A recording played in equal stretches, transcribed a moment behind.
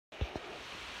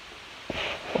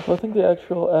So I think the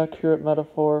actual accurate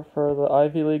metaphor for the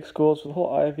Ivy League schools, the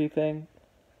whole Ivy thing,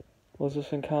 was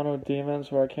this encounter with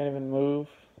demons where I can't even move.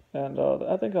 And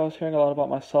I think I was hearing a lot about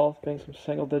myself being some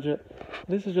single digit.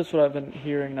 This is just what I've been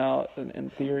hearing now in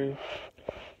theory.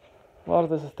 A lot of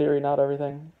this is theory, not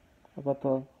everything,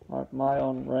 about my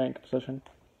own rank position.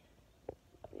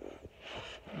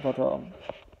 But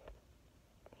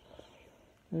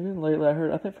even lately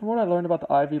I think from what I learned about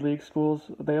the Ivy League schools,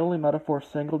 they only metaphor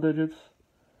single digits,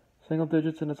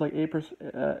 and it's like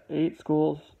 8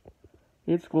 schools,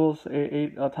 top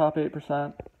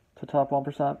 8% to top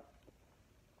 1%.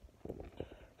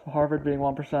 So Harvard being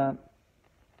 1%,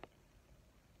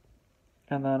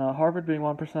 and then Harvard being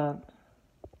 1%,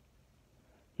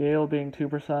 Yale being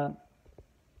 2%,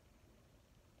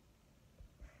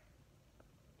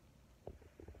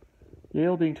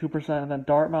 and then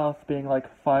Dartmouth being like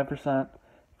 5%,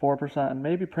 4%, and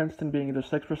maybe Princeton being either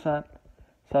 6%,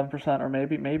 7%, or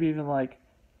maybe even like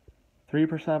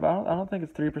 3%. But I don't think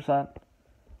it's 3%. I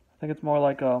think it's more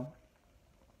like a.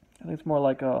 I think it's more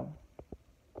like a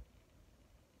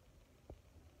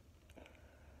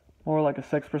 6%,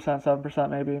 7%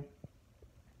 maybe.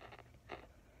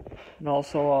 And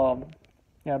also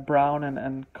yeah, Brown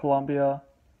and Columbia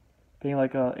being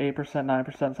like a 8%,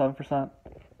 9%, 7%.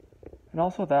 And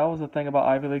also that was the thing about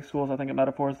Ivy League schools. I think it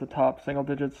metaphors the top single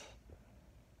digits.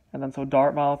 And then so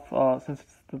Dartmouth, since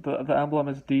the emblem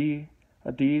is D,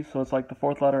 a D, so it's like the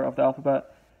fourth letter of the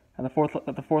alphabet, and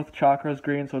the fourth chakra is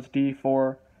green, so it's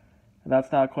D4, and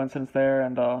that's not a coincidence there.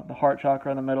 And the heart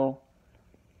chakra in the middle,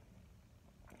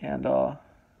 and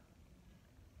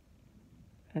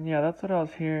yeah, that's what I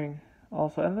was hearing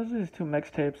also. And there's these two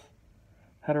mixtapes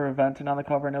had a Reventon on the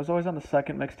cover, and it was always on the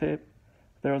second mixtape.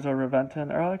 There was a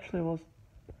Reventon, or actually it was.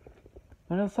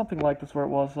 I mean, it was something like this where it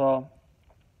was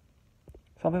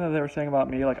something that they were saying about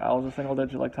me, like I was a single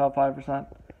digit, like top 5%.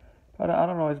 I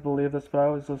don't always believe this, but I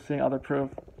always was seeing other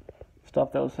proof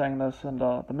stuff that was saying this, and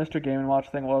the Mr. Game and Watch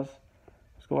thing was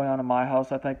going on in my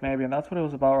house, I think maybe, and that's what it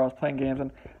was about. Where I was playing games, and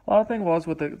a lot of thing was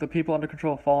with the people under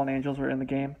control of Fallen Angels were in the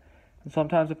game, and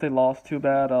sometimes if they lost too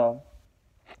bad,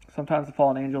 sometimes the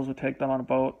Fallen Angels would take them on a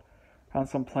boat, on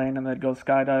some plane, and they'd go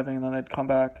skydiving, and then they'd come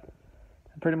back.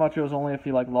 And pretty much it was only if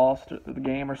you like lost the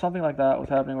game or something like that was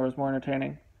happening, where it was more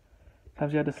entertaining.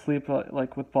 Sometimes you had to sleep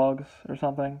like with bugs or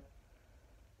something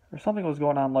was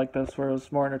going on like this, where it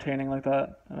was more entertaining like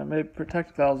that, and it made protect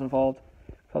if that was involved.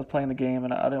 I was playing the game,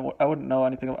 and I wouldn't know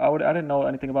anything. I didn't know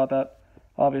anything about that,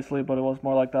 obviously, but it was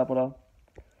more like that. But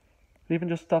even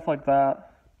just stuff like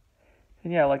that,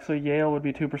 and yeah, like so Yale would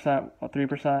be 2%,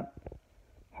 3%,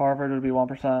 Harvard would be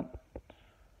 1%,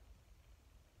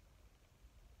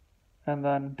 and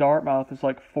then Dartmouth is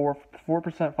like 4%,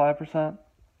 5%.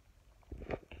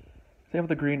 Same with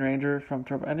the Green Ranger from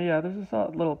Turbo, and yeah, there's this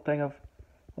little thing of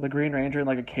the Green Ranger in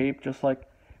like a cape, just like.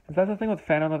 That's the thing with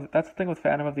Phantom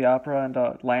of the Opera and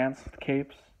Lance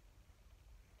capes.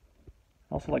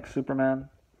 Also like Superman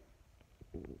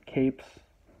capes.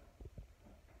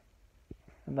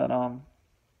 And then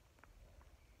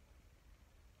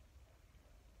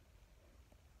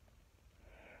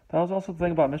that was also the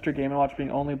thing about Mr. Game and Watch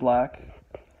being only black.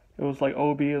 It was like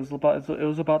OB. It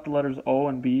was about the letters O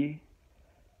and B,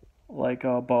 like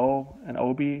Bo and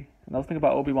OB. And that was the thing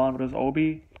about Obi-Wan, but it was OB.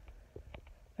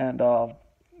 And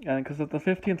because the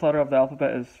 15th letter of the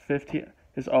alphabet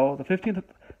is O. The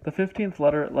 15th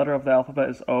letter of the alphabet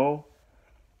is O,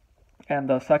 and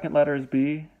the second letter is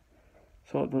B.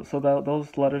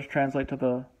 Those letters translate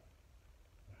to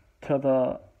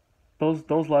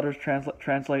those letters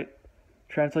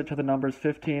translate to the numbers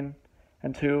 15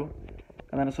 and 2,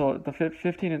 and then so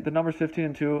the numbers 15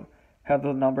 and 2 have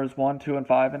the numbers 1, 2, and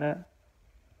 5 in it.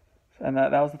 And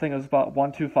that was the thing. It was about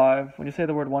 1, 2, 5. When you say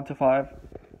the word 1 to 5.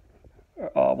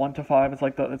 1 to 5, it's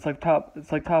like top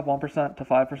 1% to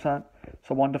 5%.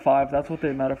 So 1 to 5, that's what they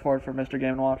metaphored for Mr.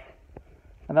 Game and Watch.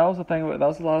 And that was the thing. That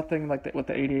was a lot of thing like with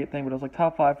the 88 thing, but it was like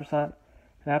top 5%. And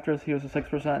after he was a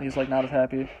 6%, he's like not as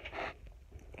happy.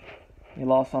 He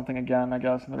lost something again, I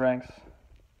guess, in the ranks.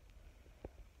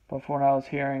 But for now, I was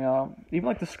hearing even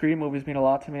like the Scream movies mean a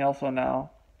lot to me also now.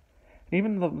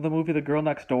 Even the movie The Girl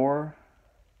Next Door.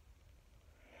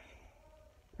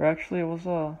 Or actually, it was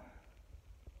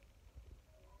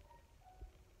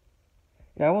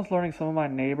yeah, I was learning some of my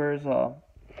neighbors were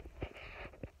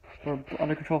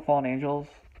under control of Fallen Angels,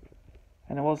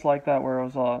 and it was like that where it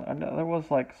was there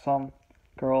was like some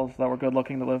girls that were good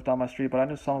looking that lived down my street, but I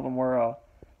knew some of them were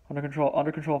under control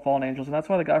of Fallen Angels, and that's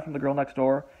why the guy from The Girl Next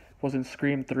Door was in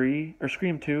Scream 3 or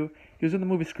Scream 2. He was in the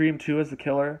movie Scream 2 as the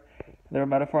killer. They were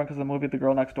metaphoring because of the movie The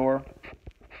Girl Next Door.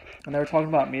 And they were talking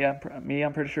about me.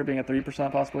 I'm pretty sure being at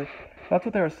 3% possibly. That's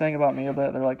what they were saying about me a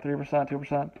bit. They're like 3%,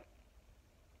 2%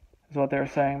 is what they were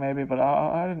saying maybe. But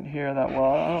I didn't hear that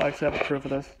well. I don't actually have the proof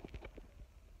of this.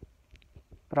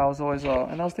 But I was always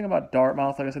and I was thinking about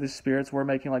Dartmouth. Like I said, these spirits were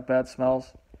making like bad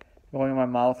smells going in my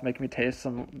mouth, making me taste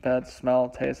some bad smell,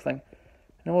 taste thing.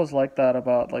 And it was like that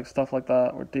about like stuff like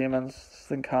that where demons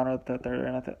encounter that they're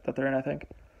in. I think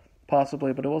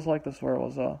possibly, but it was like this where it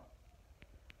was And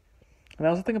that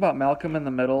was the thing about Malcolm in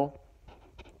the Middle.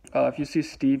 If you see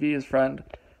Stevie, his friend,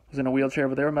 was in a wheelchair,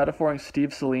 but they were metaphoring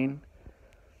Steve Celine.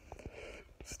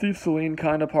 Steve Celine,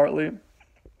 kind of partly.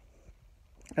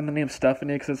 And the name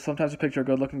Stephanie, because sometimes you picture a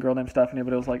good-looking girl named Stephanie,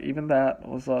 but it was like, even that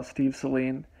was Steve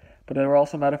Celine. But they were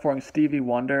also metaphoring Stevie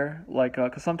Wonder, like,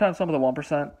 because sometimes some of the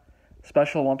 1%,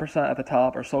 special 1% at the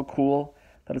top are so cool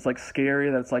that it's like scary,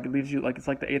 that it's like, it leaves you, like, it's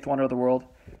like the eighth wonder of the world.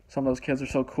 Some of those kids are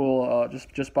so cool,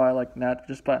 just by like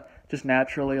just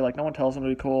naturally, like no one tells them to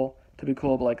be cool,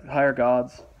 but like higher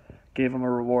gods gave them a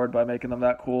reward by making them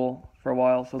that cool for a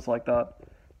while. So it's like that,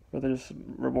 where they're just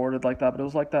rewarded like that. But it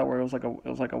was like that where it was like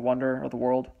a wonder of the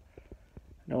world,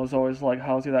 and it was always like,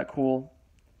 how is he that cool?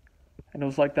 And it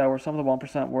was like that where some of the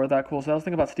 1% were that cool. So I was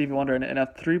thinking about Stevie Wonder, and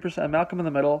at 3%, Malcolm in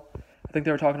the Middle, I think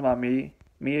they were talking about me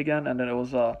again, and then it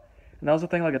was and that was the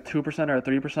thing, like a 2% or a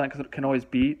 3%, because it can always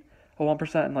beat a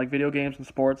 1% in like video games and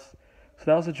sports. So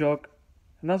that was a joke.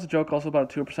 And that was a joke also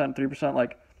about a 2% and 3%.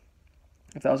 Like,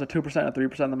 if that was a 2% and a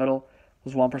 3% in the middle,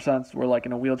 those 1% were like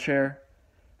in a wheelchair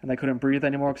and they couldn't breathe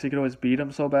anymore because he could always beat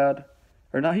him so bad.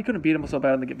 Or not, he couldn't beat him so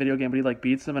bad in the video game, but he like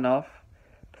beats him enough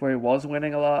to where he was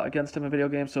winning a lot against him in video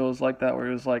games. So it was like that where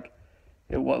he was like,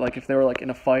 it was like if they were like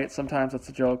in a fight, sometimes that's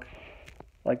a joke.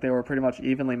 Like they were pretty much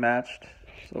evenly matched.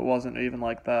 So it wasn't even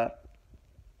like that.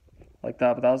 But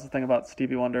that was the thing about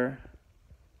Stevie Wonder.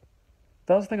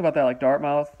 That was the thing about that, like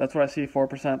Dartmouth. That's what I see,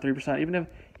 4%, 3%.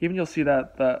 Even you'll see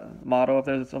that motto if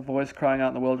there's a voice crying out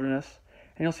in the wilderness,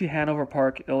 and you'll see Hanover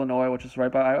Park, Illinois, which is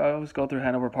right by. I always go through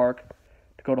Hanover Park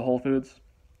to go to Whole Foods.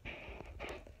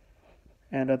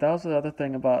 And that was the other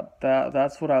thing about that.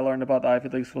 That's what I learned about the Ivy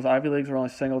League schools. Ivy Leagues were only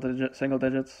single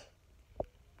digits.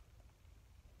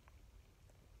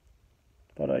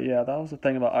 But yeah, that was the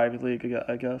thing about Ivy League,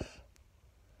 I guess.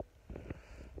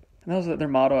 And that was their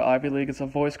motto at Ivy League. It's a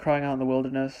voice crying out in the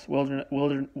wilderness. And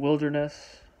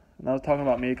that was talking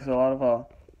about me because a lot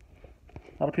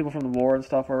of people from the war and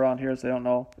stuff were around here, so they don't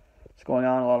know what's going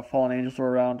on. A lot of fallen angels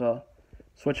were around,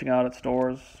 switching out at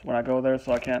stores when I go there,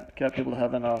 so I can't get people to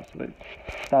heaven. So they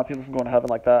stop people from going to heaven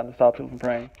like that, and stop people from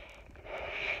praying.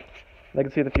 They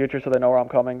can see the future, so they know where I'm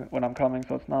coming when I'm coming.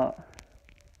 So it's not.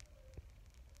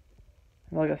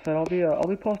 Like I said, I'll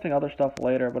be posting other stuff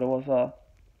later, but it was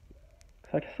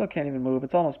I still can't even move.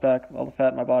 It's almost back, all the fat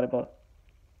in my body, but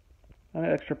any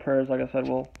extra prayers, like I said,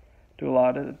 will do a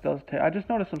lot. It does take. I just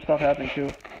noticed some stuff happening too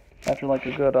after like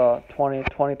a good 20,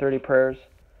 30 prayers.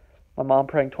 My mom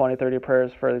praying 20, 30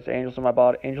 prayers for these angels in my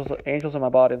body, angels in my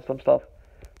body, and some stuff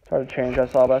started to change.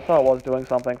 But I saw it was doing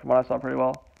something from what I saw pretty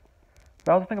well.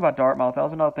 That was the thing about Dartmouth. That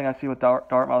was another thing I see with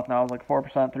Dartmouth now. It's like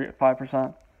 4%,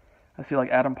 5%. I see like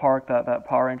Adam Park, that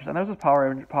Power Rangers, and there's this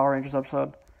Power Rangers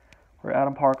episode where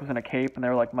Adam Park was in a cape and they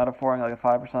were like metaphoring like a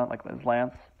 5%, like his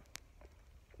lance.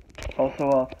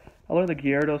 Also, I learned the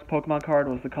Gyarados Pokemon card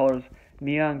was the colors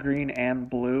neon green and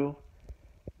blue.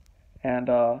 And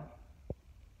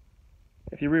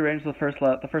if you rearrange the first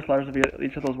letters of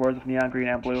each of those words of neon green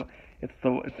and blue, it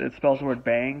spells the word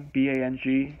bang,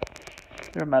 B-A-N-G.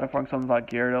 They were metaphoring something about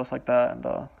Gyarados like that, and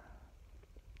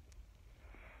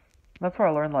that's where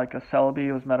I learned like a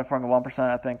Celebi was metaphoring a 1%.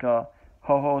 I think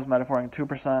Ho-Ho was metaphoring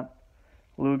 2%.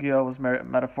 Lugia was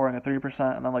metaphoring a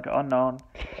 3%, and then like Unknown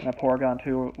and a Porygon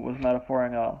 2 was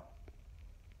metaphoring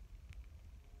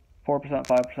 4%,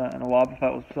 5%, and a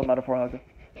Wobbuffet was still metaphoring like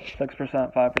a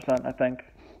 6%, 5%, I think.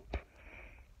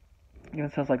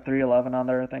 Even says like 311 on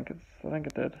there, I think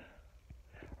it did.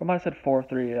 Or it might have said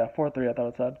 4-3, yeah, 4-3 I thought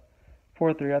it said.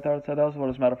 4-3 I thought it said, that was what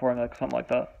it was metaphoring, like something like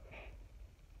that.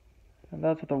 And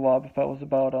that's what the Wobbuffet was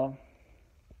about,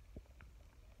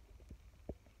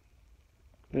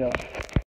 yeah.